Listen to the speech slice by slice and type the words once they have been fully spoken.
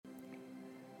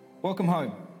Welcome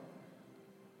home.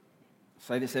 I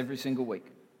say this every single week,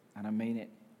 and I mean it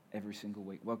every single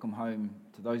week. Welcome home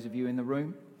to those of you in the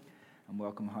room, and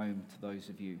welcome home to those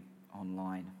of you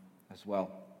online as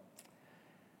well.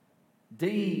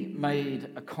 Dee made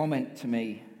a comment to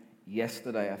me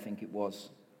yesterday, I think it was.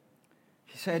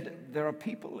 She said, there are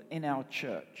people in our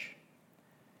church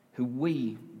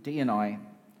who Dee and I,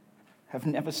 have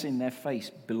never seen their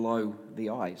face below the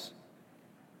eyes.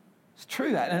 It's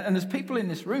true that, and there's people in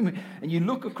this room, and you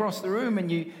look across the room,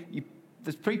 and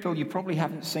there's people you probably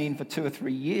haven't seen for 2 or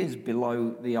 3 years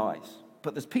below the eyes.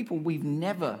 But there's people we've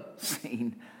never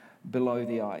seen below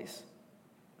the eyes.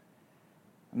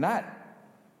 And that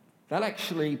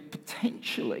actually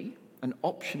potentially and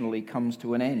optionally comes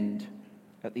to an end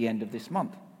at the end of this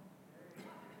month.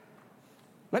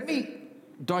 Let me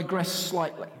digress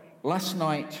slightly. Last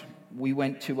night we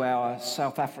went to our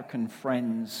South African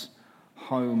friends'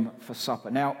 home for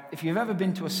supper. Now, if you've ever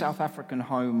been to a South African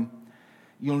home,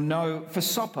 you'll know, for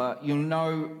supper,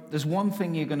 there's one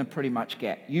thing you're going to pretty much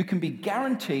get. You can be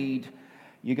guaranteed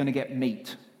you're going to get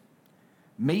meat.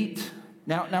 Meat.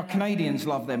 Now Canadians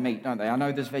love their meat, don't they? I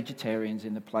know there's vegetarians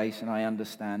in the place, and I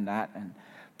understand that.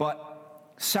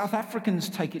 But South Africans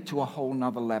take it to a whole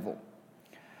nother level.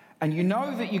 And you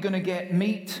know that you're going to get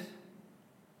meat,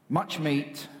 much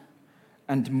meat,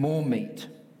 and more meat.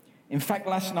 In fact,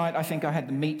 last night, I think I had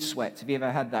the meat sweats. Have you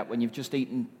ever had that when you've just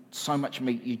eaten so much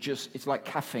meat, it's like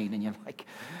caffeine and you're like,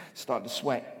 start to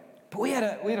sweat. But we had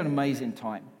an amazing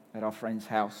time at our friend's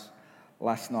house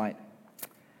last night.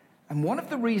 And one of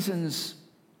the reasons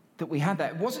that we had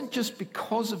that, it wasn't just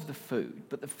because of the food,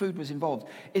 but the food was involved,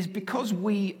 is because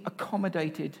we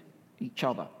accommodated each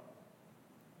other.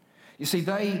 You see,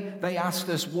 they asked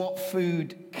us, what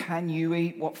food can you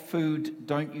eat? What food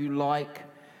don't you like?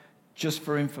 Just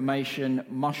for information,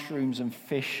 mushrooms and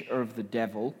fish are of the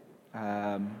devil.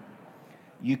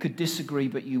 You could disagree,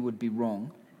 but you would be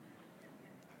wrong.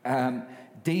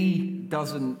 Dee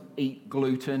doesn't eat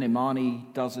gluten. Imani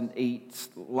doesn't eat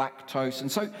lactose.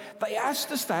 And so they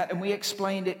asked us that, and we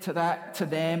explained it to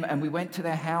them, and we went to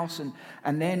their house.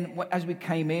 And then as we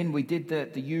came in, we did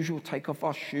the usual, take off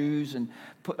our shoes and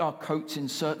put our coats in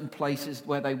certain places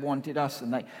where they wanted us.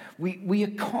 And we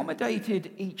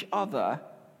accommodated each other,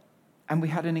 and we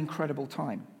had an incredible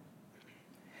time.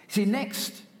 See,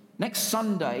 next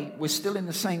Sunday, we're still in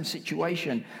the same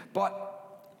situation, but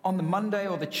on the Monday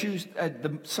or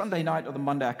the Sunday night or the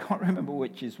Monday, I can't remember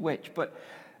which is which, but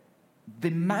the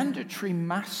mandatory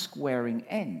mask wearing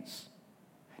ends.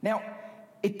 Now,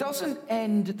 it doesn't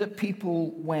end that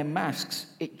people wear masks.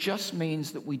 It just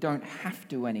means that we don't have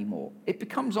to anymore. It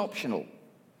becomes optional.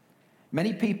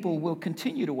 Many people will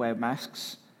continue to wear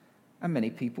masks, and many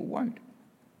people won't.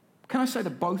 Can I say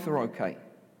that both are okay?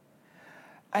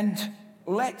 And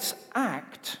let's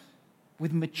act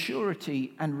with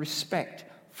maturity and respect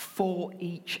for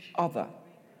each other.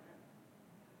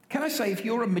 Can I say, if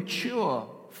you're a mature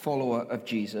follower of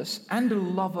Jesus and a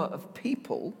lover of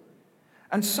people,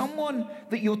 and someone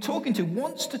that you're talking to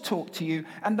wants to talk to you,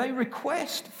 and they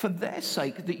request for their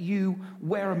sake that you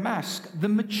wear a mask, the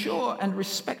mature and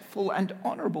respectful and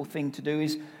honorable thing to do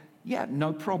is, yeah,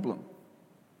 no problem.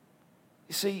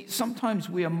 You see, sometimes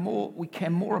we care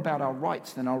more about our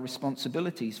rights than our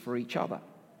responsibilities for each other.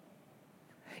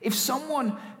 If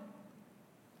someone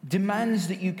demands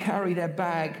that you carry their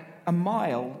bag a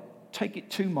mile, take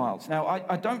it 2 miles. Now,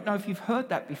 I don't know if you've heard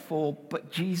that before,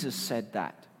 but Jesus said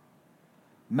that.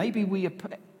 Maybe we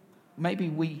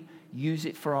use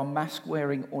it for our mask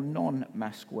wearing or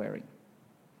non-mask wearing.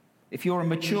 If you're a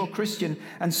mature Christian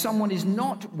and someone is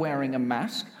not wearing a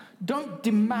mask, don't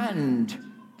demand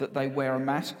that they wear a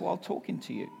mask while talking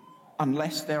to you,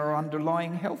 unless there are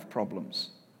underlying health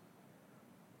problems.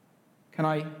 Can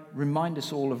I remind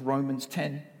us all of Romans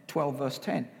 12, verse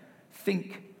 10?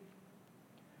 It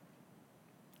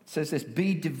says this,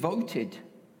 be devoted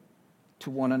to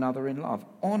one another in love.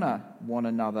 Honor one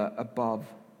another above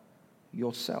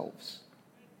yourselves.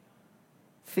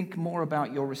 Think more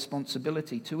about your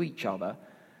responsibility to each other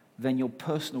than your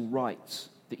personal rights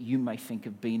that you may think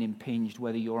have been impinged,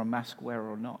 whether you're a mask wearer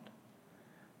or not.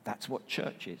 That's what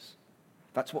church is.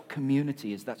 That's what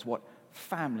community is. That's what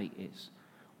family is.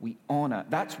 We honor.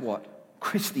 That's what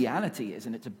Christianity is,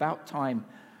 and it's about time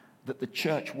that the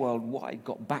church worldwide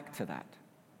got back to that.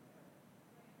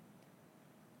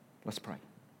 Let's pray.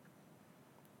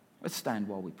 Let's stand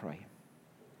while we pray.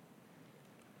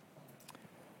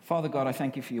 Father God, I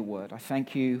thank you for your word. I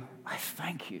thank you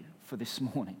for this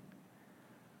morning.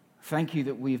 Thank you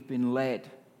that we've been led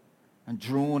and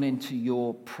drawn into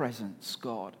your presence,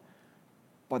 God,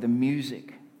 by the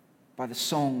music, by the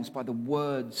songs, by the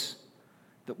words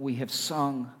that we have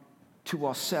sung to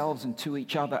ourselves and to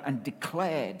each other and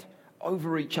declared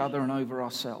over each other and over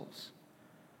ourselves.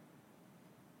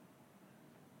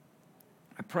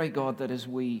 I pray, God, that as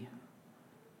we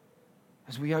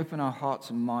open our hearts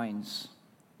and minds,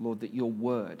 Lord, that your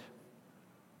word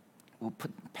will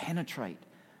penetrate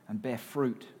and bear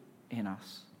fruit in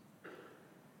us.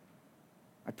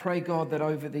 I pray, God, that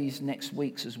over these next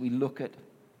weeks as we look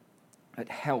at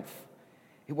health,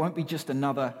 it won't be just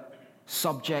another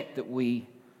subject that we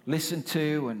listen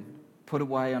to and put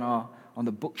away on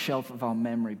the bookshelf of our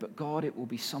memory, but God, it will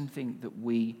be something that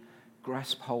we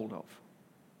grasp hold of,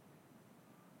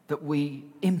 that we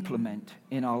implement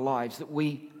in our lives, that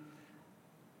we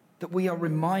are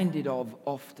reminded of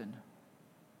often,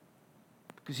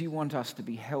 because you want us to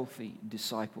be healthy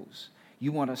disciples.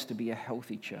 You want us to be a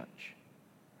healthy church.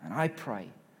 And I pray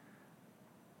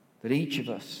that each of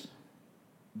us,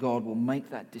 God, will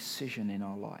make that decision in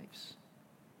our lives.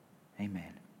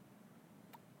 Amen.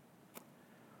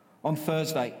 On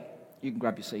Thursday, you can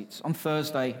grab your seats. On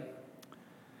Thursday,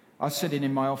 I was sitting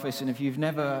in my office, and if you've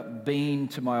never been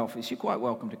to my office, you're quite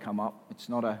welcome to come up. It's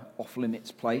not an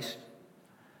off-limits place.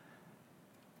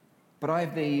 But I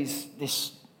have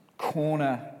this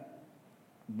corner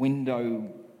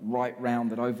window right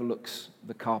round that overlooks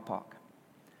the car park.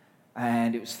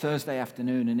 And it was Thursday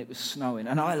afternoon, and it was snowing.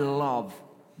 And I love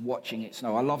watching it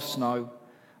snow. I love snow.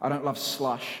 I don't love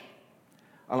slush.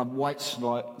 I love white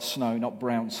snow, not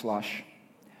brown slush.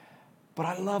 But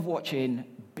I love watching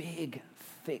big,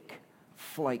 thick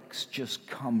flakes just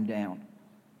come down.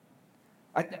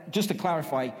 Just to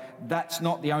clarify, that's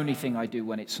not the only thing I do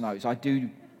when it snows. I do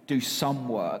some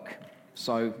work,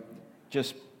 so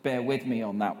just bear with me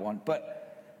on that one. But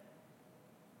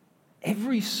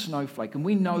every snowflake, and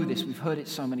we know this, we've heard it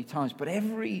so many times, but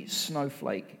every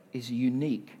snowflake is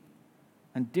unique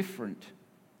and different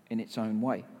in its own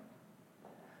way.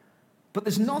 But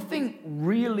there's nothing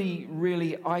really,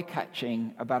 really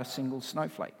eye-catching about a single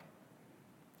snowflake.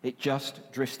 It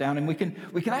just drifts down, and we can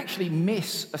actually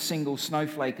miss a single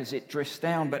snowflake as it drifts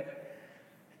down, but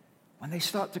when they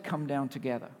start to come down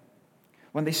together,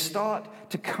 when they start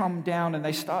to come down and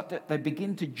they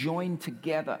begin to join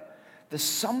together, there's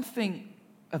something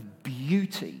of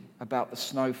beauty about the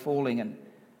snow falling. And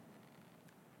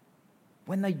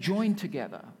when they join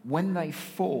together, when they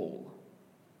fall,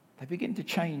 they begin to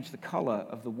change the color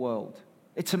of the world.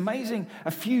 It's amazing.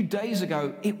 A few days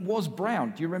ago, it was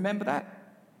brown. Do you remember that?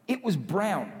 It was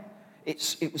brown.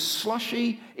 It was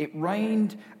slushy, it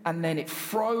rained, and then it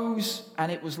froze,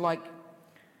 and it was like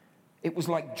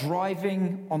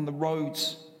driving on the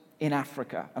roads in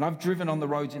Africa. And I've driven on the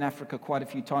roads in Africa quite a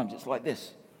few times. It's like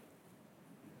this.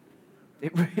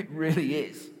 It really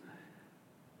is.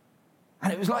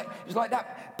 And it was like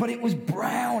that, but it was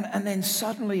brown, and then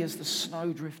suddenly as the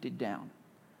snow drifted down,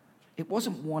 it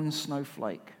wasn't one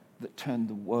snowflake that turned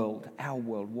the world, our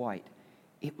world, white.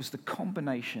 It was the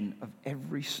combination of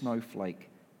every snowflake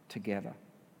together.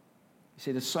 You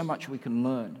see, there's so much we can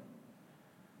learn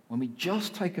when we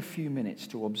just take a few minutes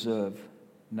to observe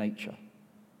nature.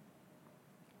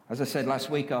 As I said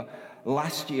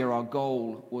last year, our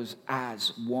goal was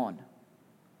as one.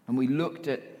 And we looked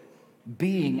at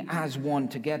being as one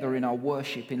together in our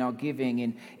worship, in our giving,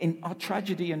 in our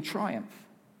tragedy and triumph,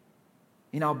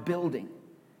 in our building,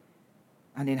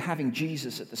 and in having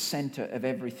Jesus at the center of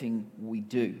everything we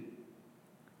do.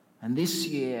 And this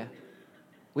year,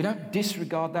 we don't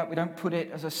disregard that. We don't put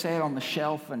it, as I said, on the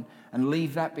shelf and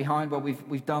leave that behind. Well,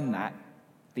 we've done that.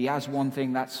 The as one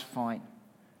thing, that's fine.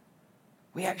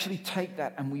 We actually take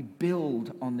that and we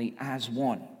build on the as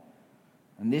one.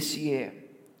 And this year,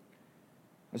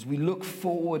 as we look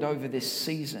forward over this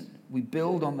season, we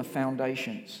build on the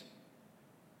foundations.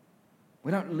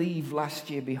 We don't leave last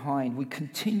year behind. We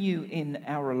continue in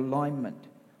our alignment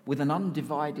with an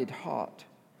undivided heart,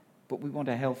 but we want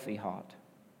a healthy heart.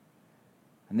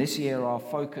 And this year our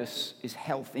focus is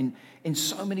health in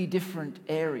so many different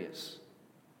areas,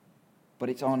 but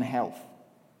it's on health.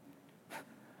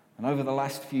 And over the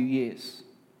last few years,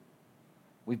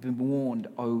 we've been warned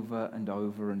over and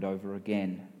over and over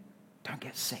again, don't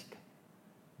get sick.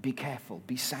 Be careful,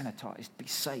 be sanitized, be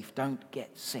safe, don't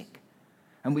get sick.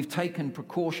 And we've taken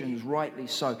precautions, rightly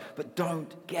so, but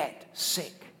don't get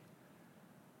sick.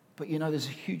 But you know, there's a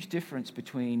huge difference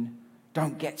between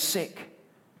don't get sick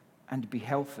and be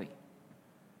healthy.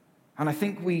 And I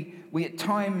think we at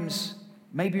times,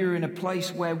 maybe are in a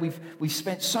place where we've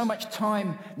spent so much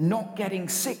time not getting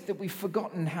sick that we've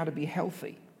forgotten how to be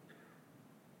healthy.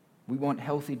 We want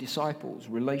healthy disciples,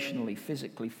 relationally,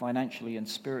 physically, financially, and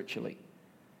spiritually.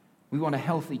 We want a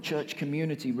healthy church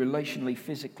community, relationally,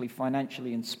 physically,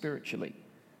 financially, and spiritually.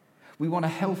 We want a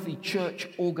healthy church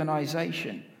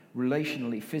organization,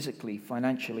 relationally, physically,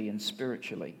 financially, and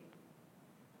spiritually.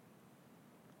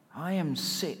 I am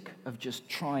sick of just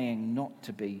trying not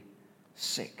to be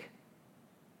sick.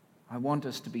 I want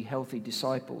us to be healthy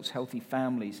disciples, healthy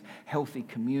families, healthy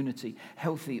community,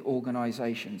 healthy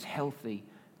organizations, healthy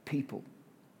people.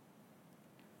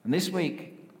 And this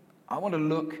week, I want to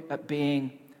look at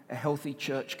being a healthy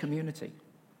church community.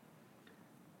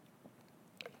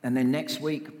 And then next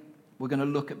week, we're going to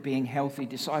look at being healthy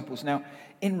disciples. Now,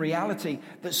 in reality,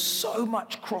 there's so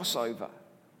much crossover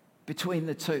between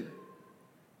the two.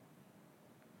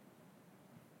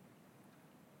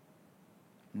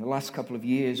 In the last couple of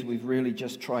years, we've really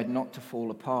just tried not to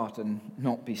fall apart and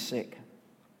not be sick.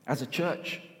 As a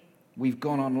church, we've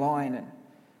gone online, and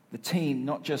the team,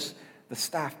 not just the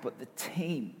staff, but the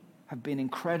team have been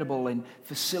incredible in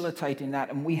facilitating that.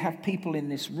 And we have people in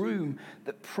this room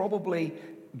that probably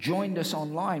joined us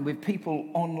online. We have people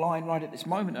online right at this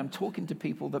moment. I'm talking to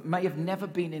people that may have never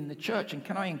been in the church. And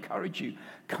can I encourage you,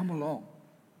 come along.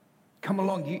 Come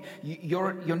along.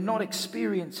 You're not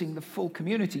experiencing the full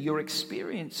community. You're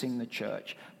experiencing the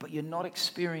church, but you're not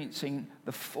experiencing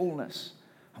the fullness.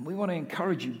 And we want to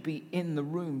encourage you, be in the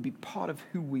room, be part of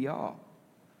who we are.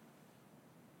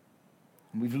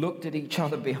 And we've looked at each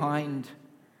other behind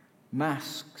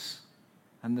masks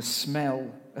and the smell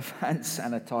of hand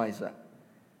sanitizer.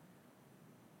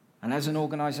 And as an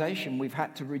organization, we've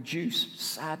had to reduce,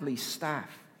 sadly,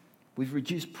 staff. We've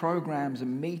reduced programs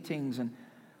and meetings, and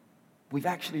we've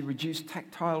actually reduced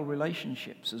tactile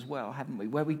relationships as well, haven't we?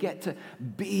 Where we get to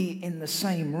be in the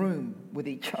same room with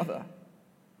each other.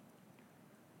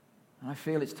 And I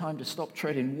feel it's time to stop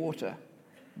treading water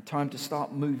and time to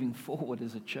start moving forward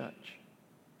as a church.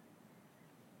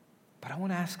 But I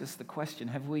want to ask us the question,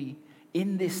 have we,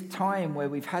 in this time where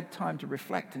we've had time to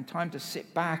reflect and time to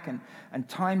sit back and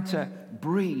time to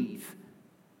breathe,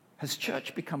 has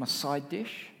church become a side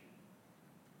dish?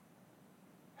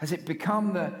 Has it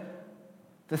become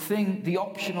the thing, the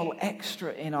optional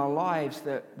extra in our lives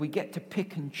that we get to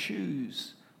pick and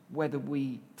choose whether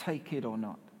we take it or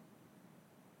not?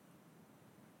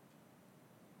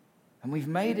 And we've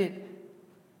made it,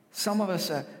 some of us,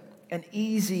 an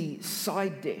easy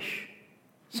side dish.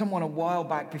 Someone a while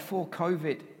back before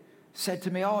COVID said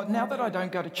to me, "Oh, now that I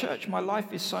don't go to church, my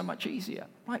life is so much easier."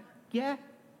 I'm like, yeah,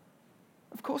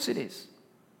 of course it is.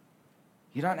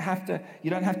 You don't have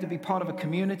to be part of a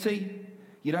community.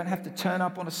 You don't have to turn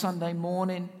up on a Sunday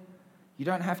morning. You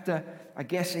don't have to, I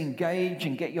guess, engage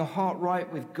and get your heart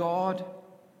right with God.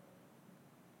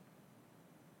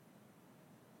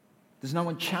 There's no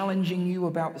one challenging you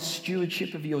about the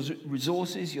stewardship of your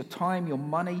resources, your time, your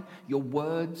money, your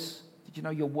words. Did you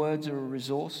know your words are a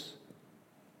resource?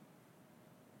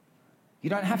 You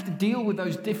don't have to deal with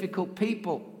those difficult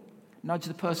people. Nudge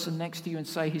the person next to you and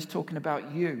say, he's talking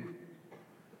about you.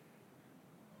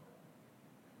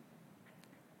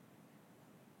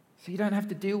 So you don't have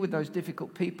to deal with those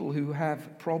difficult people who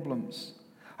have problems.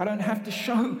 I don't have to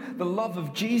show the love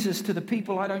of Jesus to the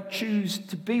people I don't choose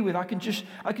to be with. I can just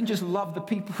love the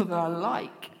people that I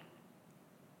like.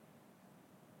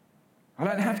 I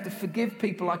don't have to forgive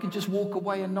people. I can just walk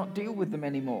away and not deal with them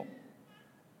anymore.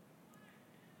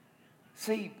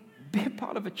 See, being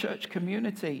part of a church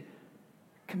community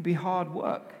can be hard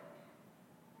work.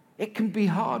 It can be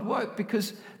hard work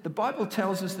because the Bible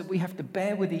tells us that we have to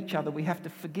bear with each other, we have to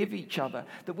forgive each other,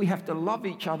 that we have to love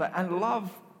each other, and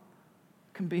love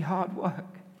can be hard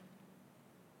work.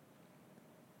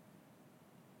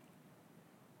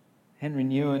 Henry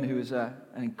Nouwen, who is an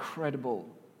incredible,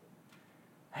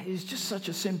 he's just such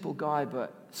a simple guy,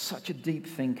 but such a deep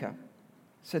thinker,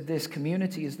 said this: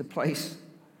 community is the place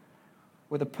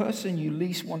where the person you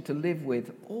least want to live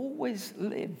with always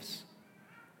lives.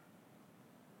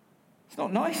 It's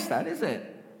not nice, that, is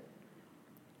it?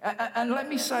 And let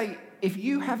me say, if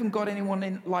you haven't got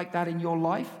anyone like that in your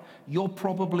life, you're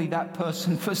probably that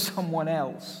person for someone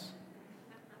else.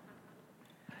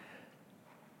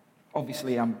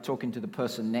 Obviously, I'm talking to the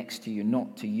person next to you,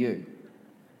 not to you.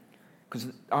 Because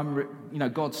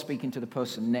God's speaking to the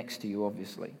person next to you,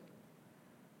 obviously.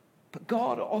 But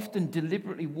God often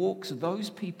deliberately walks those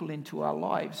people into our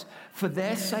lives for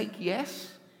their sake,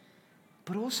 yes,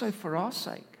 but also for our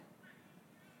sake.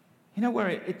 You know where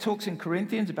it talks in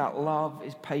Corinthians about love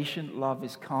is patient, love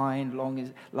is kind,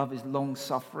 love is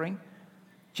long-suffering?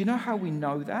 Do you know how we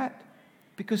know that?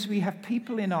 Because we have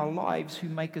people in our lives who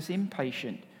make us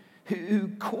impatient, who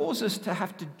cause us to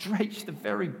have to dredge the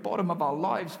very bottom of our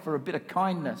lives for a bit of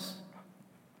kindness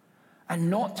and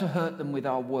not to hurt them with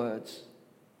our words.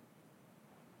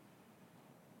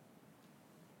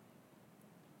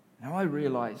 Now I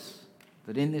realize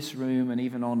that in this room and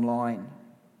even online,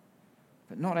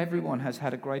 that not everyone has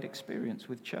had a great experience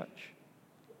with church.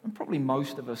 And probably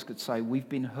most of us could say we've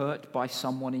been hurt by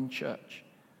someone in church.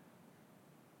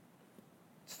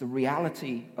 It's the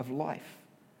reality of life.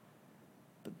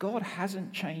 But God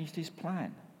hasn't changed his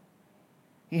plan.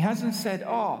 He hasn't said,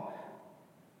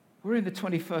 we're in the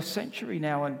 21st century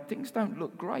now and things don't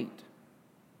look great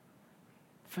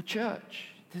for church.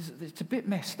 It's a bit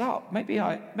messed up. Maybe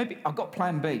I've got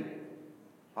plan B.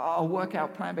 I'll work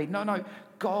out plan B. No,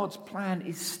 God's plan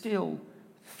is still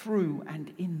through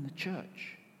and in the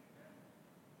church.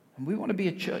 And we want to be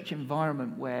a church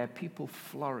environment where people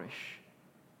flourish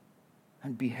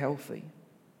and be healthy.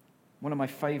 One of my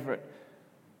favorite,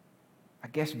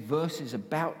 verses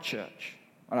about church,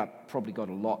 and I've probably got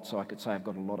a lot, so I could say I've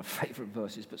got a lot of favorite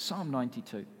verses, but Psalm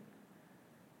 92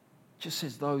 just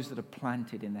says those that are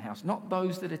planted in the house, not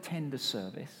those that attend a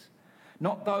service,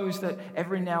 not those that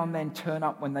every now and then turn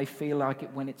up when they feel like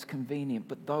it, when it's convenient,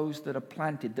 but those that are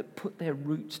planted, that put their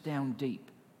roots down deep,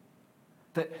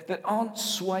 that aren't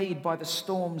swayed by the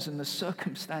storms and the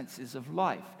circumstances of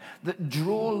life, that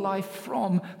draw life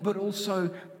from, but also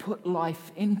put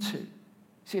life into.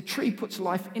 See, a tree puts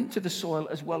life into the soil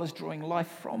as well as drawing life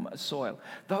from a soil.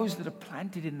 Those that are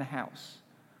planted in the house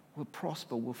will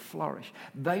prosper, will flourish.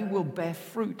 They will bear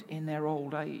fruit in their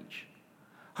old age.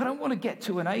 I don't want to get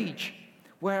to an age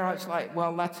where it's like,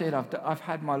 well, that's it, I've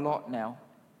had my lot now.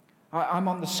 I'm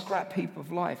on the scrap heap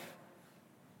of life.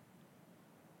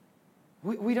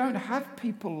 We don't have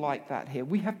people like that here.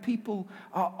 We have people,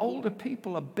 our older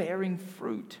people are bearing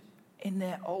fruit in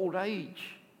their old age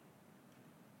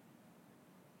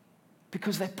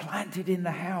because they're planted in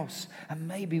the house, and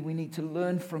maybe we need to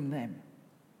learn from them.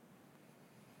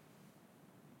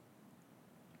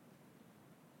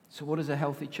 So what does a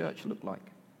healthy church look like?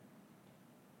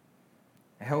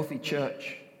 A healthy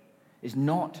church is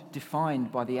not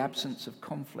defined by the absence of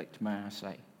conflict, may I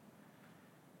say,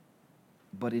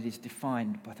 but it is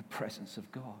defined by the presence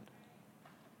of God.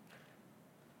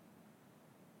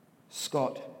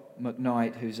 Scott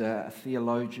McKnight, who's a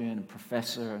theologian, a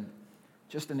professor, and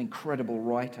just an incredible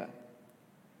writer,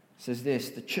 says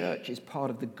this: the church is part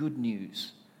of the good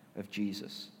news of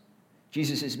Jesus.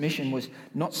 Jesus' mission was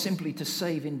not simply to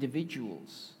save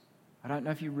individuals. I don't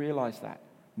know if you realize that.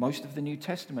 Most of the New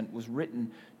Testament was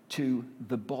written to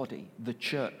the body, the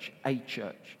church, a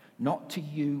church. Not to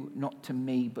you, not to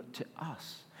me, but to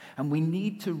us. And we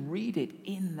need to read it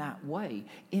in that way,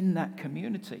 in that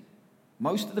community.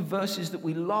 Most of the verses that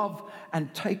we love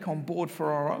and take on board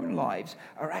for our own lives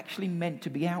are actually meant to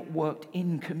be outworked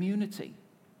in community.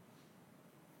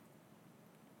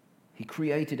 He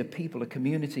created a people, a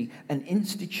community, an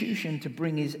institution to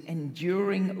bring his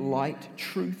enduring light,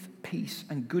 truth, peace,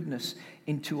 and goodness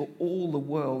into all the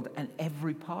world and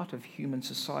every part of human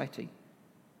society.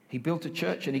 He built a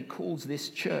church, and he calls this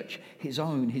church his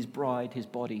own, his bride, his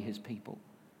body, his people.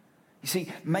 You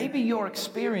see, maybe your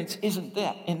experience isn't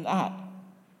that in that.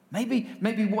 Maybe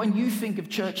when you think of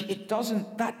church,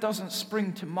 that doesn't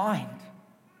spring to mind.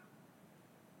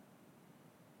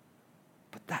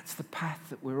 But that's the path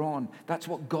that we're on. That's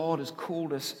what God has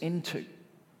called us into.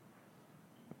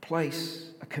 A place,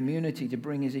 a community to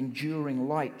bring his enduring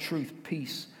light, truth,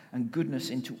 peace, and goodness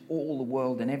into all the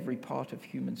world and every part of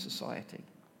human society.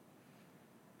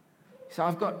 So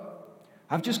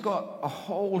I've just got a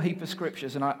whole heap of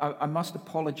scriptures, and I must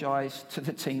apologize to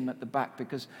the team at the back,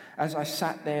 because as I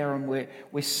sat there and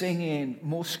we're singing,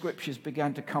 more scriptures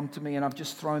began to come to me, and I've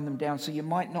just thrown them down. So you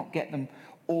might not get them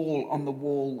all on the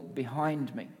wall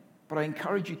behind me. But I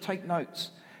encourage you, take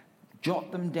notes,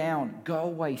 jot them down, go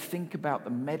away, think about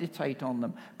them, meditate on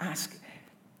them, ask,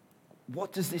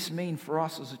 what does this mean for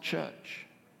us as a church?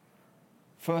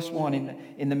 First one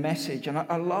in the message, and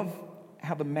I love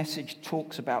how the message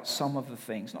talks about some of the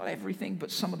things, not everything,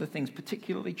 but some of the things,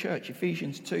 particularly church.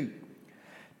 Ephesians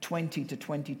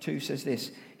 2:20-22 says this: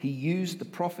 he used the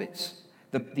prophets,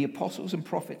 the apostles and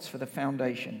prophets for the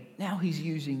foundation. Now he's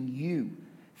using you,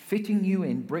 fitting you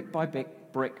in brick by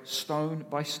brick, stone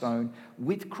by stone,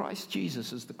 with Christ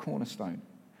Jesus as the cornerstone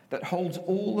that holds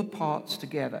all the parts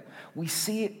together. We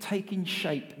see it taking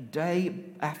shape day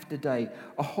after day,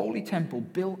 a holy temple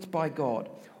built by God,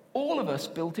 all of us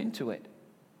built into it.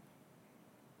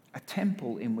 A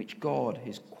temple in which God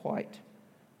is quite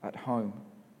at home.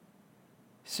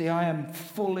 See, I am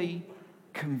fully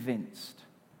convinced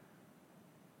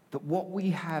that what we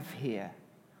have here,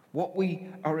 what we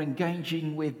are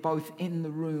engaging with both in the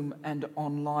room and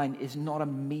online, is not a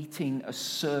meeting, a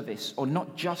service, or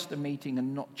not just a meeting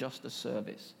and not just a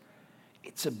service.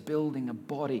 It's a building, a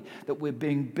body that we're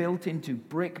being built into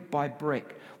brick by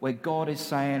brick, where God is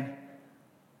saying,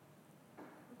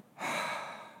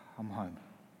 I'm home.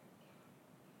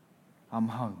 I'm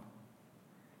home.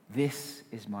 This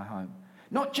is my home.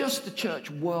 Not just the church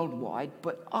worldwide,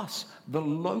 but us, the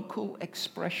local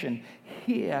expression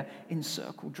here in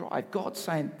Circle Drive. God's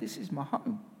saying, this is my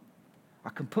home. I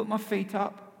can put my feet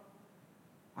up.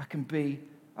 I can be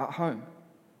at home.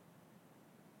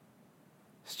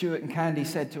 Stuart and Candy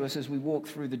said to us as we walked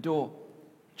through the door,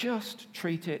 just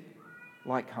treat it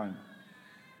like home.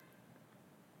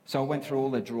 So I went through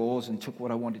all the drawers and took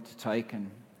what I wanted to take, and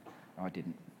no, I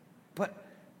didn't. But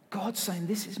God's saying,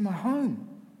 this is my home.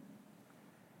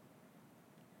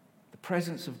 The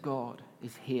presence of God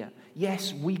is here.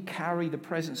 Yes, we carry the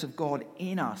presence of God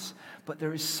in us, but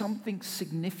there is something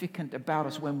significant about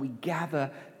us when we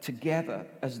gather together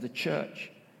as the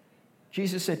church.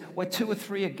 Jesus said, where 2 or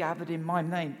 3 are gathered in my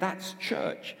name, that's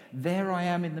church. There I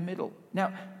am in the middle.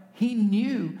 Now, he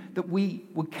knew that we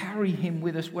would carry him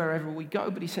with us wherever we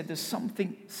go, but he said there's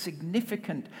something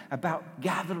significant about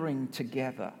gathering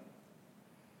together.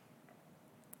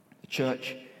 The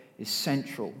church is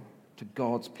central to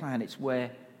God's plan. It's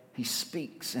where he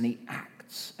speaks and he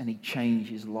acts and he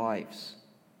changes lives.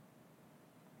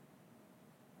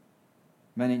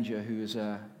 Menninger, who is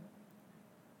a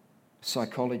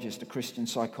psychologist, a Christian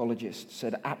psychologist,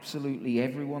 said absolutely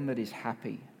everyone that is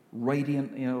happy,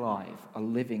 radiantly alive, are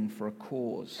living for a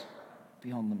cause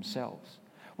beyond themselves.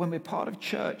 When we're part of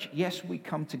church, yes, we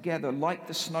come together. Like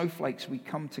the snowflakes, we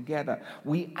come together.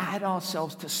 We add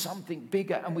ourselves to something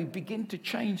bigger, and we begin to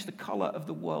change the color of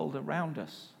the world around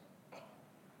us.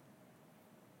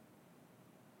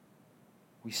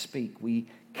 We speak. We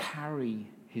carry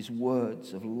his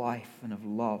words of life and of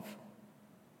love.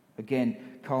 Again,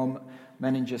 Carl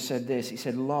Menninger said this. He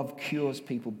said, love cures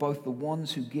people, both the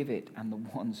ones who give it and the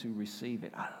ones who receive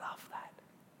it. I love that.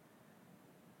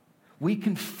 We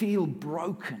can feel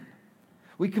broken.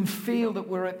 We can feel that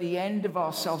we're at the end of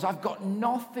ourselves. I've got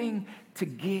nothing to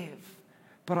give,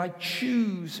 but I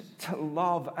choose to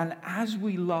love. And as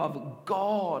we love,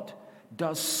 God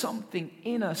does something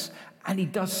in us, and he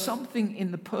does something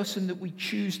in the person that we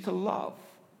choose to love.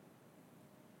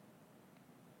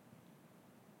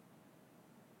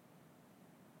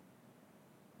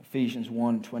 Ephesians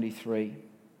 1:23,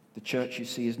 the church, you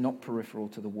see, is not peripheral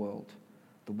to the world.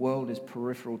 The world is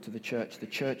peripheral to the church. The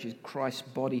church is Christ's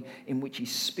body in which he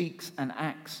speaks and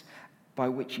acts, by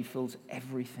which he fills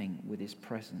everything with his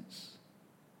presence.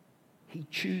 He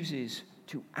chooses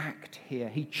to act here.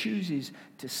 He chooses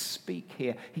to speak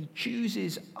here. He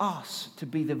chooses us to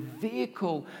be the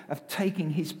vehicle of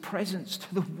taking his presence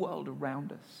to the world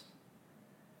around us.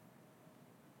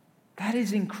 That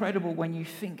is incredible when you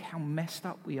think how messed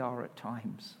up we are at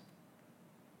times.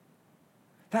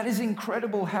 That is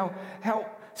incredible how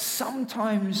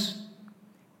sometimes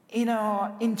in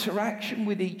our interaction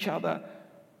with each other,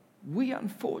 we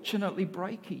unfortunately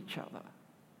break each other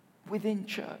within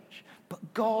church.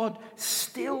 But God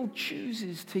still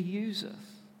chooses to use us.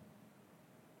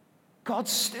 God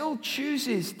still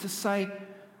chooses to say,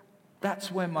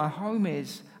 that's where my home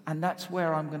is, and that's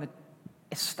where I'm going to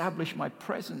establish my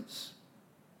presence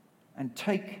and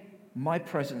take my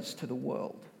presence to the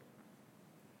world.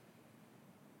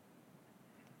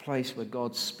 A place where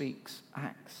God speaks,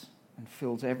 acts, and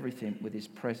fills everything with his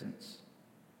presence.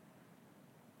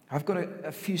 I've got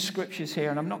a few scriptures here,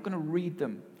 and I'm not going to read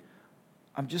them.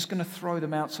 I'm just going to throw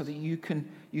them out so that you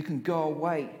can go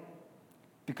away,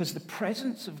 because the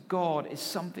presence of God is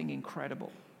something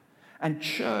incredible. And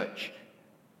church,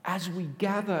 as we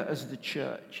gather as the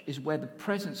church, is where the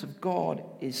presence of God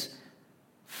is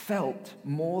felt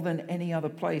more than any other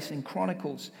place. In 1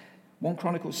 Chronicles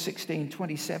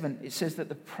 16:27, it says that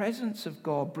the presence of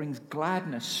God brings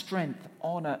gladness, strength,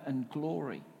 honor, and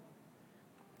glory.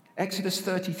 Exodus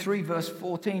 33 verse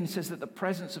 14 says that the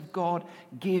presence of God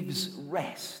gives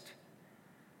rest.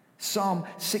 Psalm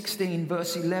 16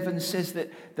 verse 11 says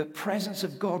that the presence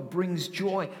of God brings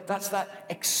joy. That's that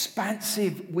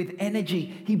expansive with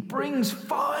energy. He brings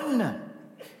fun.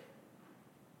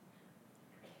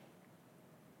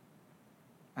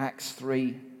 Acts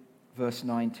 3 verse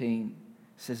 19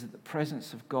 says that the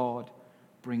presence of God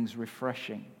brings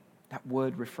refreshing. That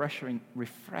word refreshing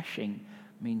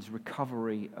means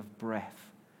recovery of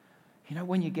breath. You know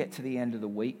when you get to the end of the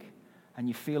week and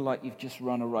you feel like you've just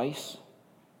run a race?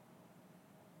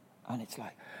 And it's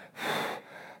like,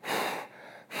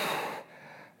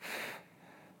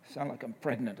 sound like I'm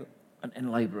pregnant and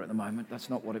in labor at the moment. That's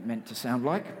not what it meant to sound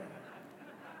like.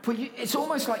 But it's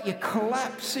almost like you're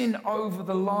collapsing over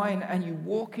the line and you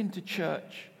walk into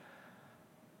church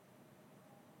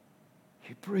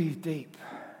You breathe deep,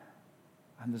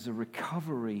 and there's a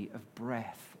recovery of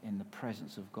breath in the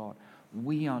presence of God.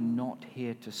 We are not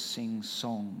here to sing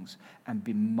songs and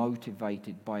be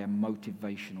motivated by a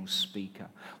motivational speaker.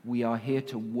 We are here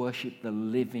to worship the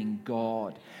living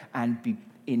God and be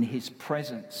in his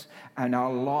presence, and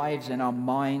our lives and our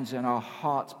minds and our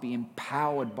hearts be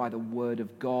empowered by the word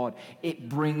of God. It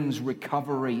brings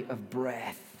recovery of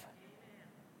breath.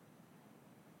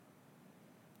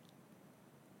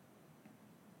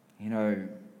 You know,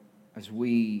 as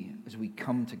we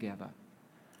come together,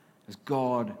 as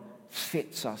God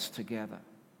fits us together,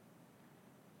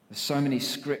 there's so many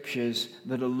scriptures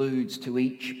that alludes to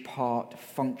each part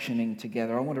functioning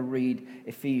together. I want to read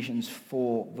Ephesians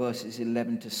 4, verses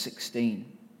 11 to 16.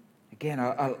 Again,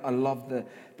 I love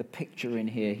the picture in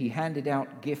here. He handed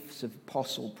out gifts of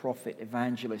apostle, prophet,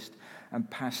 evangelist, and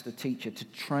pastor teacher to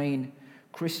train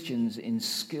Christians in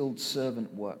skilled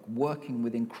servant work, working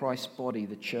within Christ's body,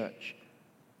 the church,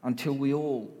 until we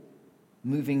all,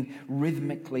 moving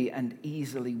rhythmically and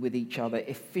easily with each other,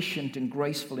 efficient and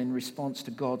graceful in response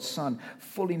to God's Son,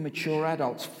 fully mature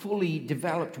adults, fully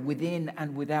developed within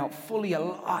and without, fully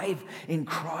alive in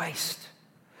Christ.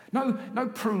 No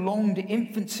prolonged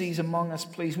infancies among us,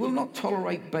 please. We'll not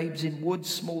tolerate babes in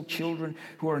woods, small children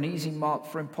who are an easy mark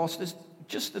for impostors.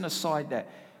 Just an aside there.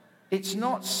 It's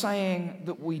not saying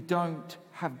that we don't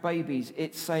have babies.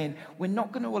 It's saying we're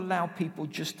not going to allow people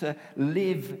just to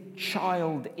live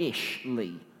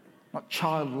childishly, not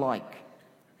childlike,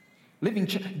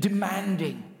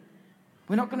 demanding.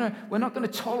 We're not going to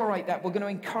tolerate that. We're going to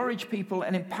encourage people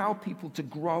and empower people to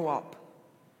grow up.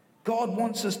 God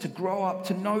wants us to grow up,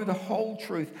 to know the whole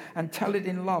truth and tell it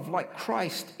in love, like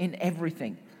Christ in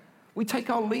everything. We take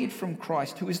our lead from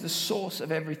Christ, who is the source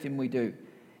of everything we do.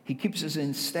 He keeps us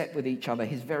in step with each other.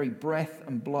 His very breath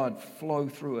and blood flow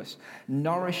through us,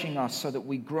 nourishing us so that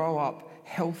we grow up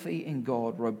healthy in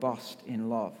God, robust in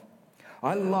love.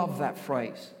 I love that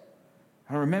phrase.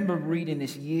 I remember reading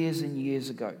this years and years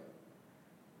ago.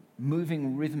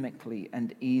 Moving rhythmically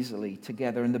and easily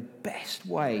together. And the best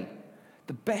way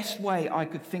I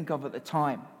could think of at the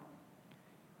time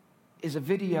is a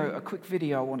quick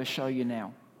video I want to show you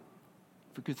now.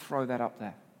 If we could throw that up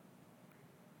there.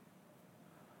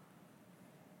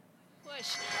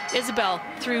 Isabel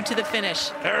through to the finish.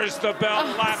 There's the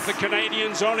belt lap. The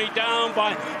Canadians only down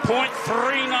by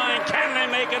 0.39. Can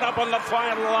they make it up on the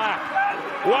final lap?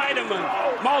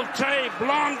 Weideman, Malte,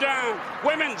 Blondin,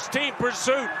 women's team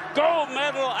pursuit, gold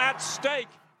medal at stake.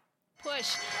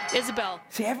 Push, Isabel.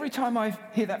 See, every time I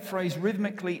hear that phrase,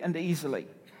 rhythmically and easily,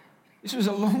 this was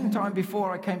a long time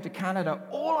before I came to Canada,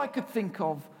 all I could think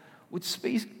of was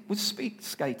speed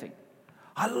skating.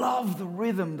 I love the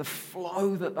rhythm, the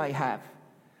flow that they have.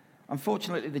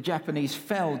 Unfortunately, the Japanese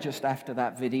fell just after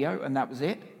that video, and that was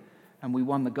it. And we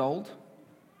won the gold.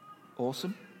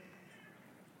 Awesome.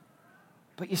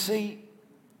 But you see,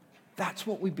 that's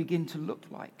what we begin to look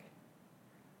like.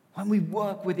 When we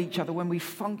work with each other, when we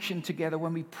function together,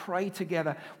 when we pray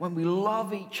together, when we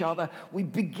love each other, we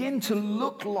begin to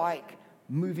look like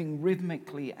moving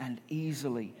rhythmically and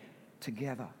easily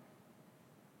together.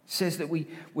 It says that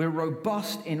we're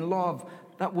robust in love.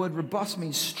 That word robust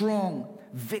means strong,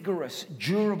 vigorous,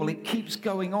 durable. It keeps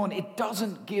going on. It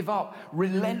doesn't give up.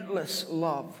 Relentless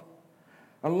love.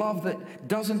 A love that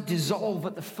doesn't dissolve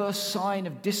at the first sign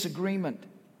of disagreement.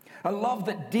 A love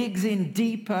that digs in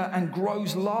deeper and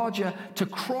grows larger to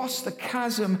cross the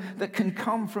chasm that can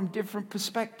come from different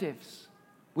perspectives,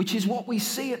 which is what we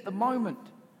see at the moment.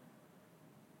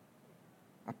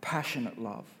 A passionate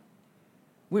love.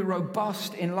 We're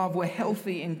robust in love. We're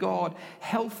healthy in God,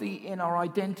 healthy in our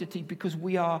identity because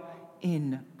we are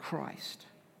in Christ.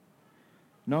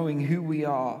 Knowing who we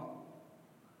are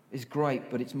is great,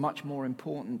 but it's much more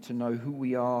important to know who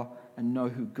we are and know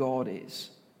who God is.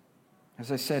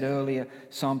 As I said earlier,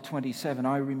 Psalm 27,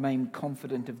 I remain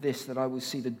confident of this, that I will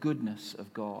see the goodness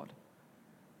of God.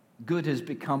 Good has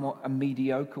become a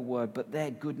mediocre word, but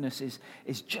their goodness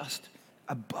is just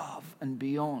above and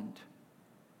beyond.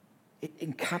 It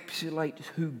encapsulates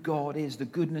who God is, the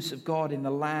goodness of God in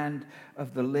the land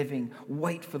of the living.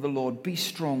 Wait for the Lord. Be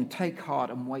strong. Take heart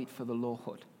and wait for the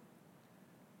Lord.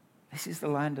 This is the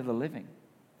land of the living.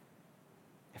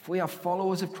 If we are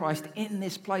followers of Christ in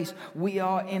this place, we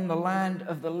are in the land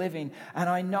of the living. And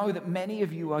I know that many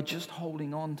of you are just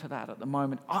holding on to that at the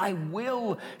moment. I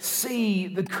will see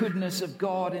the goodness of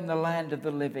God in the land of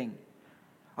the living.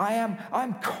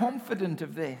 I'm confident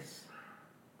of this.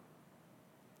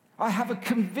 I have a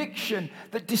conviction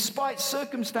that despite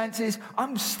circumstances,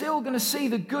 I'm still going to see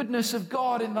the goodness of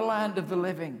God in the land of the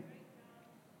living.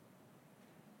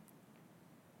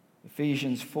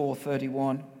 Ephesians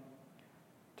 4:31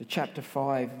 to chapter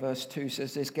 5, verse 2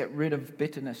 says this: get rid of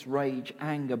bitterness, rage,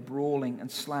 anger, brawling, and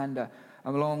slander,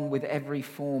 along with every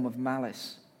form of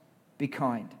malice. Be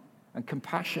kind and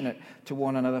compassionate to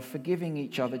one another, forgiving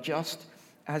each other, just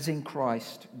as in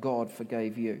Christ God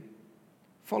forgave you.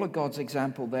 Follow God's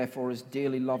example, therefore, as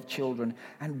dearly loved children,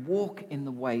 and walk in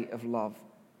the way of love,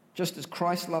 just as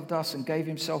Christ loved us and gave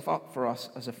himself up for us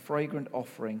as a fragrant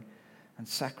offering and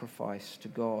sacrifice to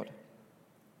God.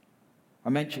 I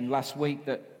mentioned last week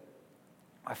that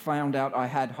I found out I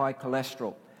had high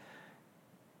cholesterol.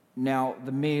 Now,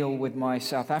 the meal with my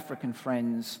South African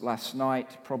friends last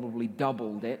night probably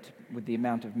doubled it with the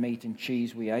amount of meat and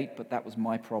cheese we ate, but that was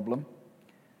my problem.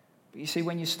 But you see,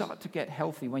 when you start to get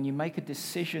healthy, when you make a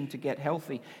decision to get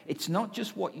healthy, it's not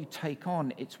just what you take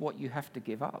on, it's what you have to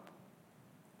give up.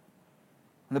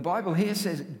 And the Bible here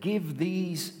says, give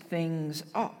these things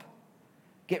up.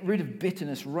 Get rid of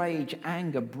bitterness, rage,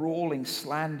 anger, brawling,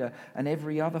 slander, and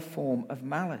every other form of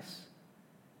malice.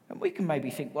 And we can maybe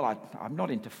think, well, I'm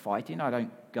not into fighting. I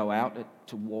don't go out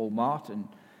to Walmart and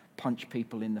punch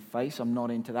people in the face. I'm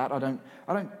not into that. I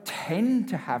don't tend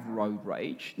to have road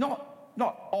rage. Not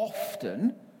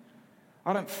often.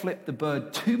 I don't flip the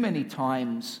bird too many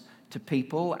times to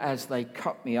people as they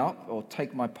cut me up or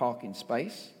take my parking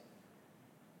space.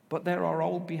 But there are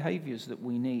old behaviors that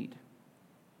we need.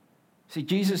 See,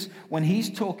 Jesus, when he's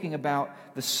talking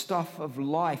about the stuff of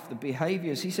life, the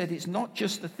behaviors, he said it's not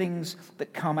just the things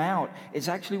that come out, it's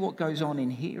actually what goes on in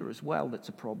here as well that's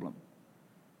a problem.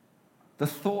 The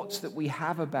thoughts that we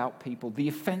have about people, the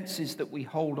offenses that we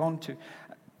hold on to,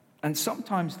 and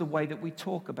sometimes the way that we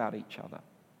talk about each other.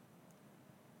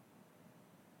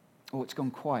 Oh, it's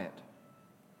gone quiet.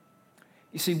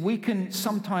 You see, we can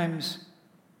sometimes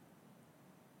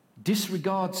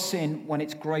disregard sin when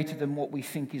it's greater than what we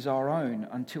think is our own,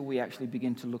 until we actually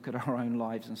begin to look at our own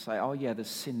lives and say, oh yeah, there's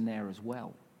sin there as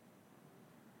well.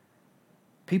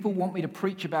 People want me to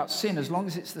preach about sin as long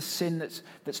as it's the sin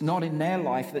that's not in their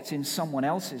life, that's in someone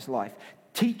else's life.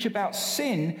 Teach about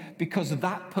sin because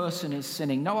that person is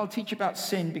sinning. No, I'll teach about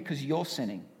sin because you're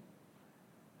sinning.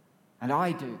 And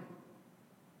I do.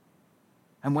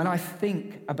 And when I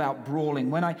think about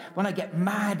brawling, when I get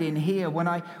mad in here, when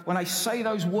I say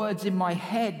those words in my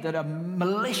head that are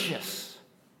malicious,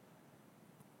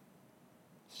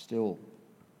 still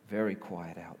very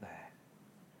quiet out there.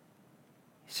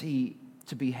 See,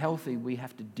 to be healthy, we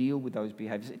have to deal with those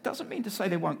behaviors. It doesn't mean to say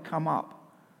they won't come up.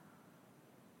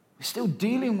 We're still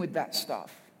dealing with that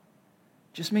stuff.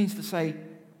 It just means to say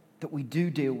that we do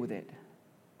deal with it.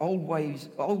 Old ways,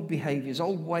 old behaviors,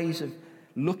 old ways of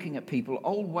looking at people,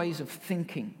 old ways of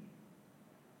thinking,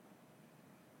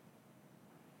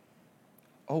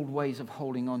 old ways of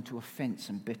holding on to offense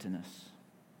and bitterness.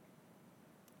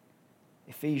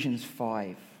 Ephesians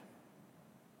 5,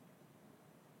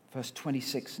 verse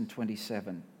 26 and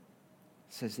 27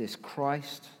 says this: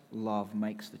 Christ's love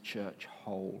makes the church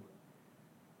whole.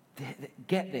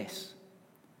 Get this.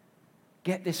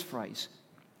 Get this phrase.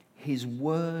 His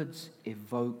words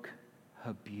evoke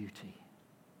her beauty.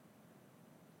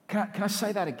 Can I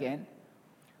say that again?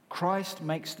 Christ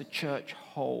makes the church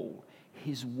whole.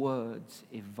 His words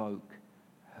evoke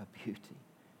her beauty.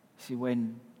 See,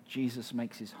 when Jesus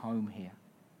makes his home here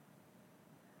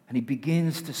and he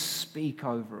begins to speak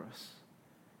over us,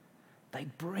 they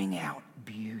bring out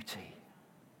beauty.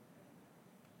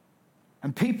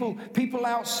 And people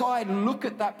outside look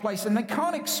at that place and they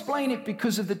can't explain it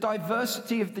because of the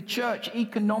diversity of the church,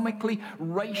 economically,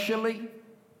 racially.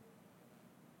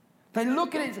 They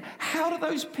look at it, how do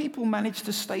those people manage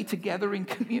to stay together in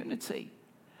community?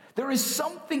 There is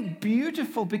something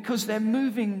beautiful because they're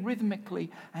moving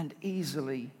rhythmically and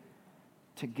easily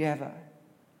together.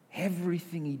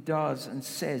 Everything he does and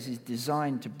says is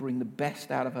designed to bring the best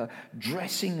out of her,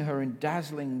 dressing her in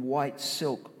dazzling white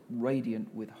silk,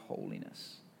 radiant with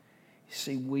holiness. You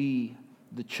see, we,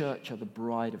 the church, are the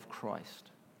bride of Christ.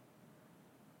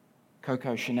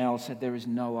 Coco Chanel said there is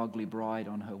no ugly bride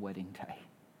on her wedding day.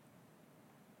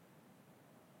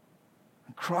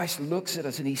 Christ looks at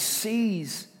us and he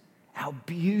sees our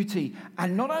beauty.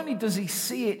 And not only does he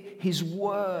see it, his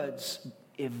words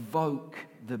evoke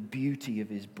the beauty of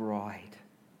his bride.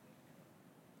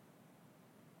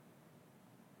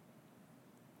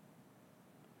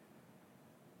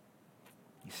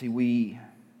 You see,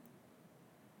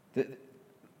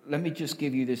 let me just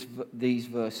give you these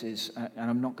verses, and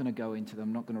I'm not going to go into them,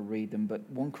 I'm not going to read them, but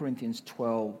 1 Corinthians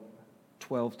 12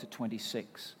 to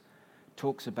 26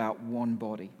 talks about one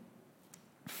body,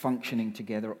 functioning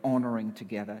together, honoring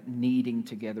together, needing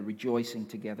together, rejoicing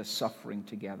together, suffering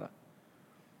together.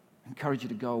 I encourage you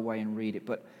to go away and read it.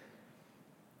 But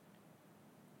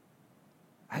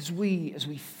As we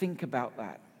think about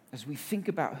that, as we think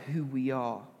about who we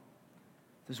are,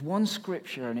 there's one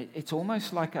scripture, and it's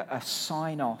almost like a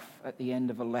sign-off at the end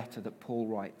of a letter that Paul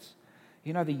writes.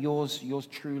 You know, the yours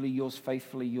truly, yours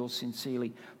faithfully, yours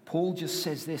sincerely. Paul just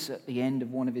says this at the end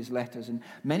of one of his letters. And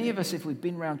many of us, if we've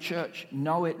been around church,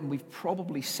 know it, and we've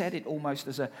probably said it almost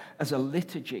as a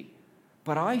liturgy.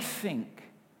 But I think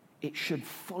it should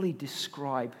fully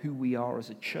describe who we are as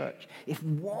a church. If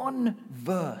one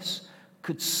verse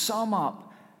could sum up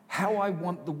how I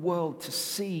want the world to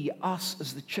see us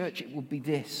as the church, it would be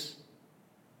this.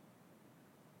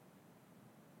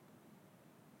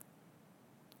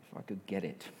 If I could get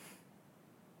it.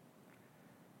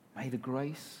 May the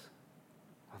grace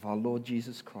of our Lord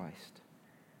Jesus Christ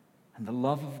and the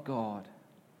love of God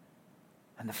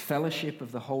and the fellowship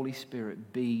of the Holy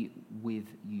Spirit be with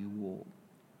you all.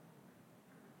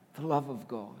 The love of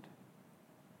God,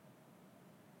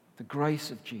 the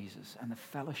grace of Jesus, and the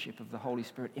fellowship of the Holy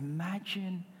Spirit.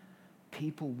 Imagine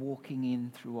people walking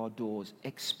in through our doors,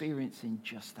 experiencing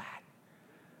just that.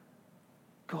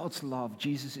 God's love,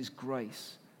 Jesus'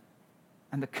 grace,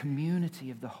 and the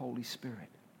community of the Holy Spirit.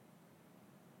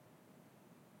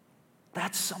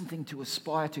 That's something to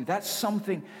aspire to. That's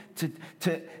something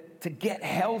to get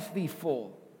healthy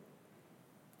for.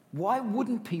 Why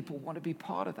wouldn't people want to be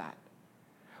part of that?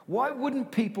 Why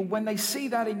wouldn't people, when they see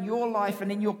that in your life and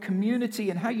in your community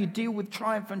and how you deal with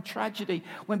triumph and tragedy,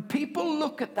 when people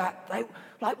look at that,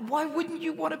 why wouldn't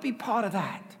you want to be part of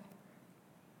that?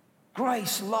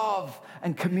 Grace, love,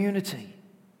 and community.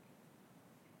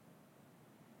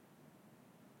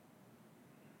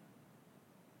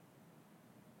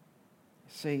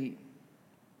 See,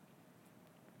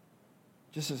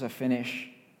 just as I finish,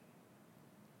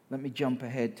 let me jump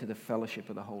ahead to the fellowship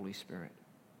of the Holy Spirit.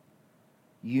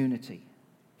 Unity,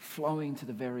 flowing to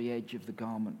the very edge of the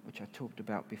garment, which I talked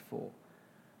about before.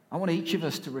 I want each of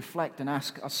us to reflect and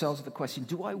ask ourselves the question,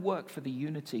 do I work for the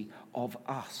unity of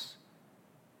us?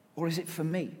 Or is it for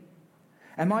me?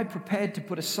 Am I prepared to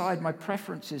put aside my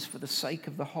preferences for the sake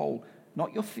of the whole?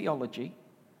 Not your theology,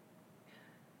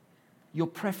 your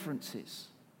preferences.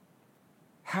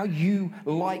 How you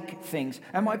like things.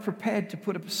 Am I prepared to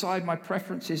put aside my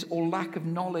preferences or lack of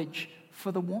knowledge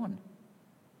for the one?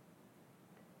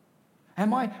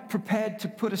 Am I prepared to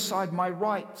put aside my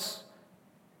rights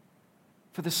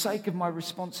for the sake of my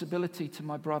responsibility to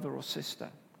my brother or sister?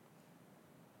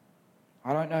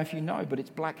 I don't know if you know, but it's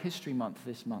Black History Month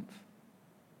this month.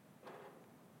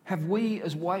 Have we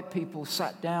as white people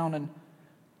sat down and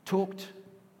talked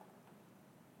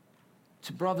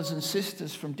to brothers and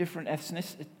sisters from different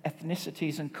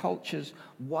ethnicities and cultures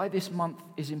why this month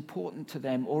is important to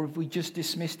them? Or have we just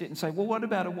dismissed it and say, well, what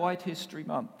about a White History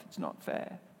Month? It's not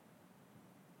fair.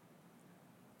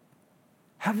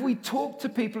 Have we talked to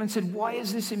people and said, why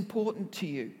is this important to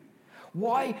you?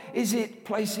 Why is it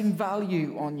placing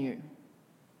value on you?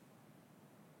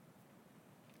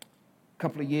 A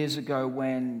couple of years ago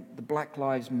when the Black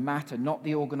Lives Matter, not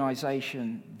the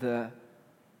organization, the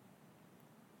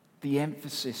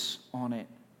emphasis on it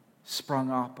sprung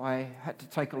up, I had to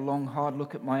take a long, hard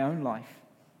look at my own life.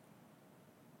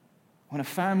 When a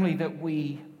family that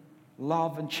we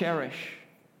love and cherish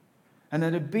and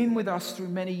that have been with us through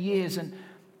many years and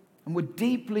were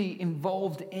deeply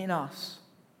involved in us.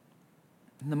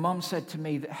 And the mum said to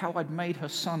me that how I'd made her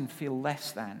son feel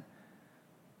less than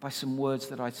by some words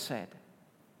that I'd said.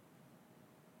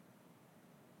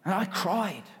 And I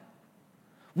cried.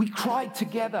 We cried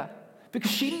together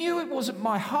because she knew it wasn't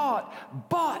my heart,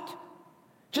 but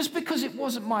just because it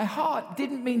wasn't my heart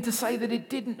didn't mean to say that it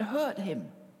didn't hurt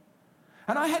him.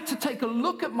 And I had to take a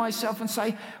look at myself and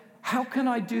say, how can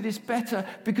I do this better?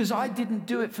 Because I didn't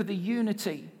do it for the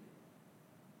unity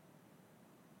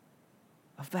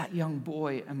of that young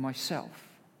boy and myself.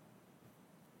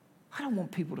 I don't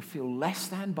want people to feel less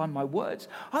than by my words.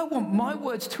 I want my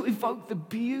words to evoke the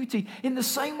beauty in the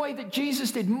same way that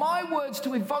Jesus did. My words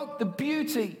to evoke the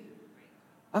beauty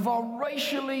of our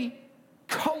racially,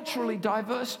 culturally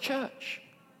diverse church.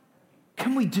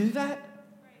 Can we do that?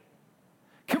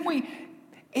 Can we,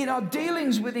 in our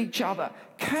dealings with each other,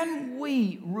 can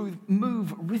we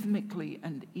move rhythmically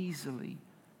and easily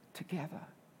together?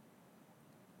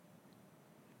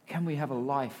 Can we have a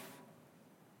life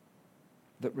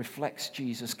that reflects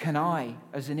Jesus? Can I,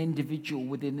 as an individual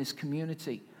within this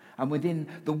community and within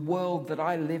the world that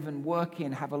I live and work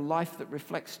in, have a life that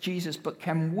reflects Jesus? But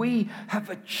can we have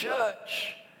a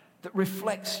church that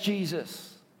reflects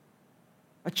Jesus?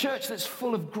 A church that's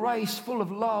full of grace, full of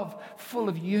love, full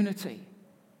of unity.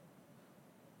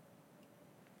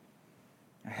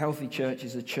 A healthy church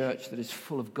is a church that is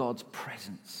full of God's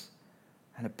presence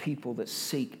and a people that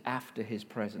seek after his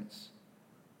presence.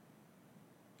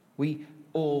 We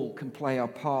all can play our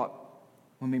part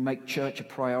when we make church a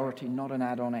priority, not an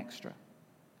add-on extra.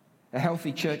 A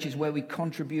healthy church is where we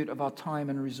contribute of our time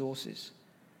and resources.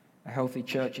 A healthy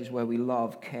church is where we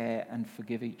love, care, and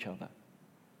forgive each other.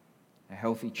 A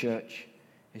healthy church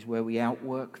is where we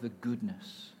outwork the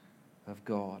goodness of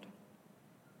God.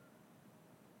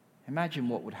 Imagine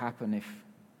what would happen if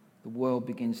the world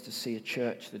begins to see a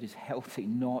church that is healthy,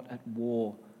 not at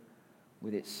war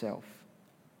with itself.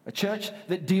 A church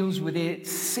that deals with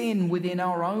its sin within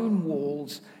our own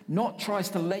walls, not tries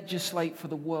to legislate for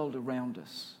the world around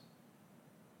us.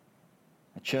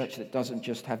 A church that doesn't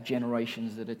just have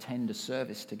generations that attend a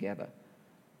service together,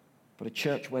 but a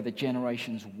church where the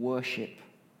generations worship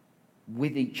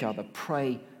with each other,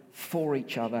 pray for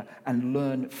each other, and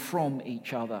learn from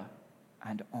each other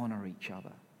and honor each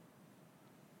other.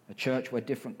 A church where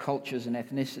different cultures and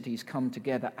ethnicities come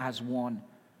together as one,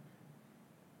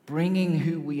 bringing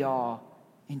who we are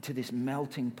into this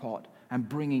melting pot and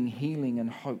bringing healing and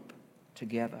hope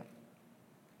together.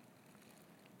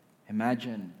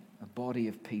 Imagine a body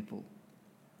of people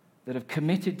that have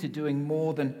committed to doing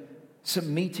more than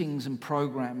some meetings and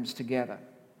programs together.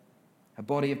 A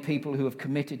body of people who have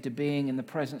committed to being in the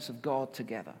presence of God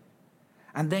together.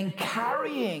 And then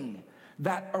carrying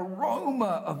that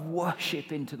aroma of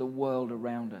worship into the world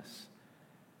around us.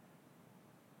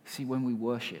 See, when we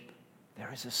worship,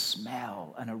 there is a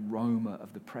smell, an aroma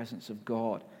of the presence of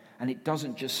God. And it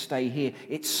doesn't just stay here.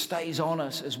 It stays on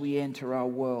us as we enter our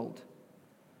world.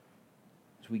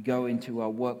 As we go into our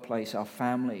workplace, our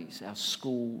families, our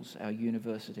schools, our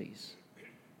universities.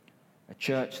 A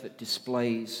church that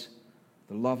displays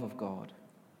the love of God,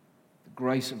 the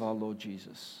grace of our Lord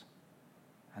Jesus,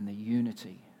 and the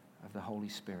unity of the Holy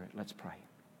Spirit. Let's pray.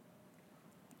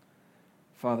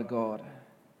 Father God,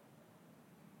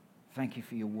 thank you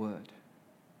for your word.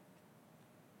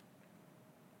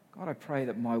 God, I pray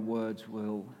that my words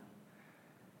will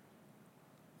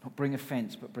not bring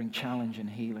offense, but bring challenge and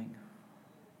healing.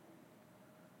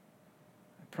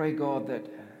 I pray, God, that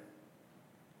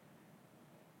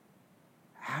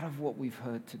out of what we've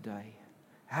heard today,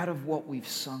 out of what we've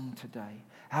sung today,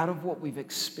 out of what we've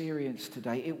experienced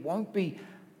today, it won't be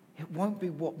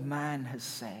what man has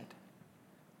said,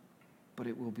 but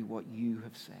it will be what you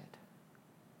have said.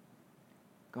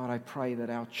 God, I pray that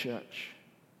our church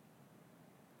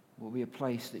will be a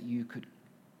place that you could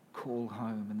call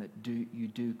home, and that you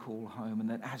do call home, and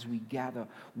that as we gather,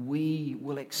 we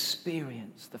will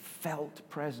experience the felt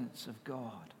presence of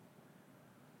God.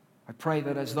 I pray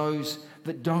that as those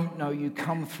that don't know you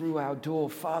come through our door,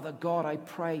 Father God, I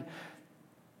pray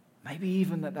maybe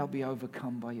even that they'll be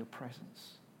overcome by your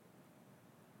presence.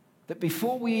 That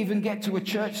before we even get to a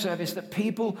church service, that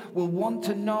people will want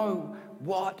to know,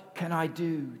 what can I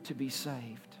do to be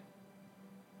saved?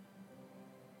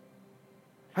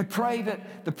 I pray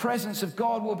that the presence of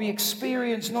God will be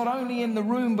experienced not only in the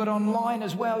room but online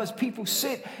as well, as people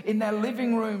sit in their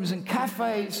living rooms and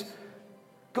cafes.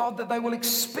 God, that they will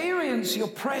experience your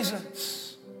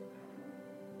presence.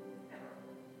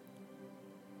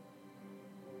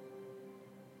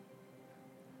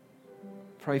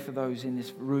 Pray for those in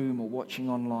this room or watching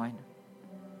online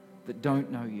that don't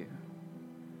know you.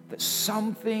 That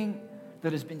something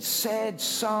that has been said,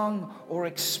 sung, or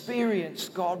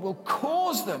experienced, God, will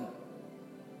cause them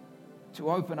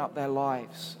to open up their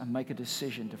lives and make a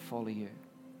decision to follow you.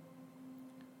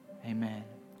 Amen.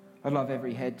 I'd love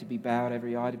every head to be bowed,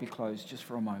 every eye to be closed just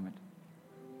for a moment.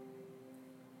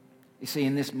 You see,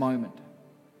 in this moment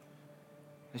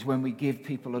is when we give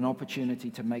people an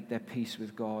opportunity to make their peace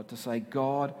with God, to say,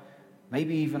 God,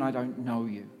 maybe even I don't know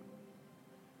you,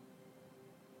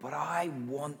 but I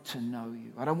want to know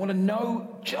you. I don't want to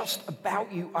know just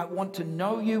about you. I want to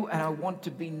know you, and I want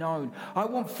to be known. I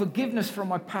want forgiveness from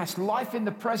my past, life in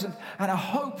the present, and a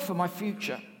hope for my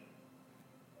future.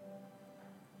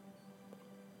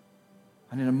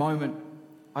 And in a moment,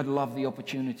 I'd love the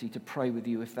opportunity to pray with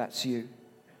you if that's you.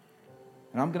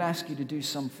 And I'm going to ask you to do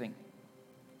something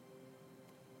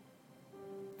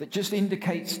that just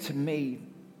indicates to me,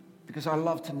 because I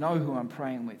love to know who I'm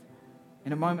praying with.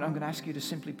 In a moment, I'm going to ask you to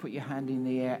simply put your hand in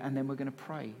the air, and then we're going to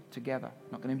pray together.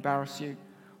 I'm not going to embarrass you.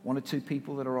 One or two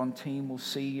people that are on team will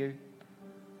see you.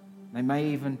 They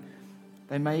may even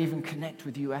connect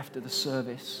with you after the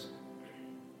service.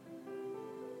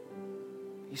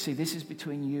 You see, this is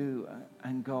between you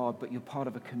and God, but you're part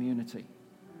of a community.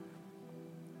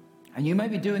 And you may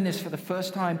be doing this for the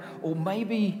first time, or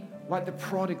maybe like the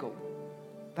prodigal,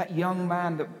 that young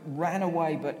man that ran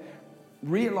away but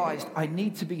realized, I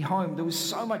need to be home. There was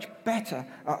so much better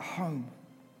at home.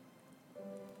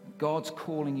 God's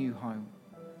calling you home.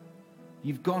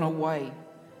 You've gone away.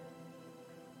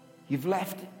 You've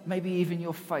left maybe even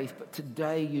your faith, but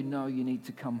today you know you need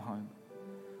to come home.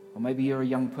 Or maybe you're a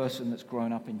young person that's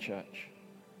grown up in church.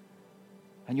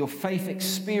 And your faith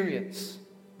experience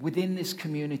within this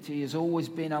community has always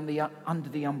been under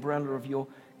the umbrella of your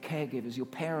caregivers, your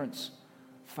parents'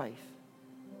 faith.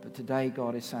 But today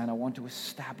God is saying, I want to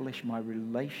establish my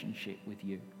relationship with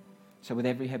you. So with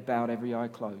every head bowed, every eye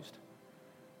closed.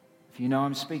 If you know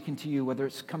I'm speaking to you, whether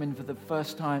it's coming for the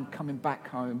first time, coming back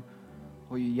home,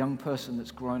 or you're a young person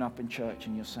that's grown up in church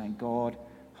and you're saying, God,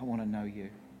 I want to know you.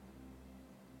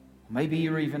 Maybe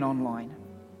you're even online.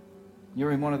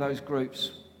 You're in one of those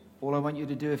groups. All I want you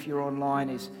to do if you're online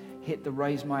is hit the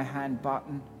raise my hand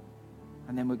button,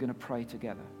 and then we're going to pray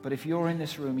together. But if you're in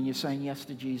this room and you're saying yes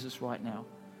to Jesus right now,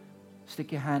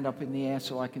 stick your hand up in the air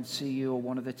so I can see you, or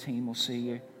one of the team will see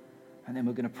you, and then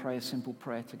we're going to pray a simple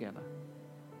prayer together.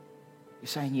 You're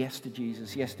saying yes to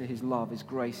Jesus, yes to his love, his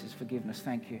grace, his forgiveness.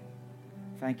 Thank you.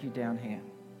 Thank you down here.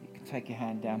 You can take your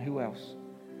hand down. Who else?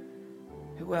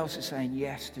 Who else is saying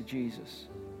yes to Jesus?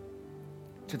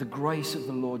 To the grace of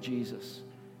the Lord Jesus.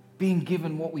 Being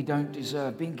given what we don't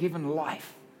deserve. Being given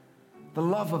life. The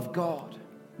love of God.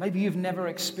 Maybe you've never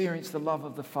experienced the love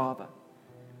of the Father.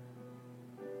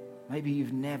 Maybe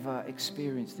you've never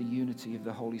experienced the unity of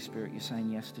the Holy Spirit. You're saying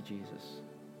yes to Jesus.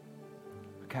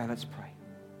 Okay, let's pray.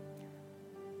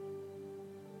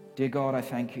 Dear God, I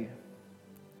thank you.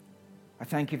 I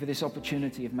thank you for this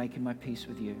opportunity of making my peace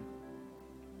with you.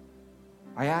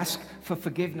 I ask for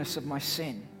forgiveness of my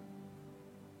sin.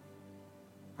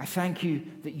 I thank you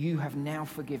that you have now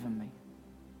forgiven me.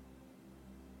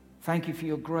 Thank you for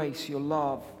your grace, your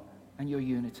love, and your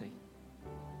unity.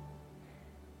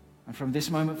 And from this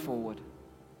moment forward,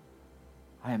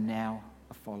 I am now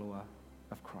a follower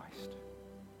of Christ.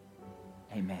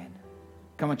 Amen.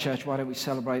 Come on, church, why don't we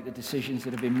celebrate the decisions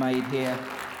that have been made here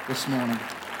this morning?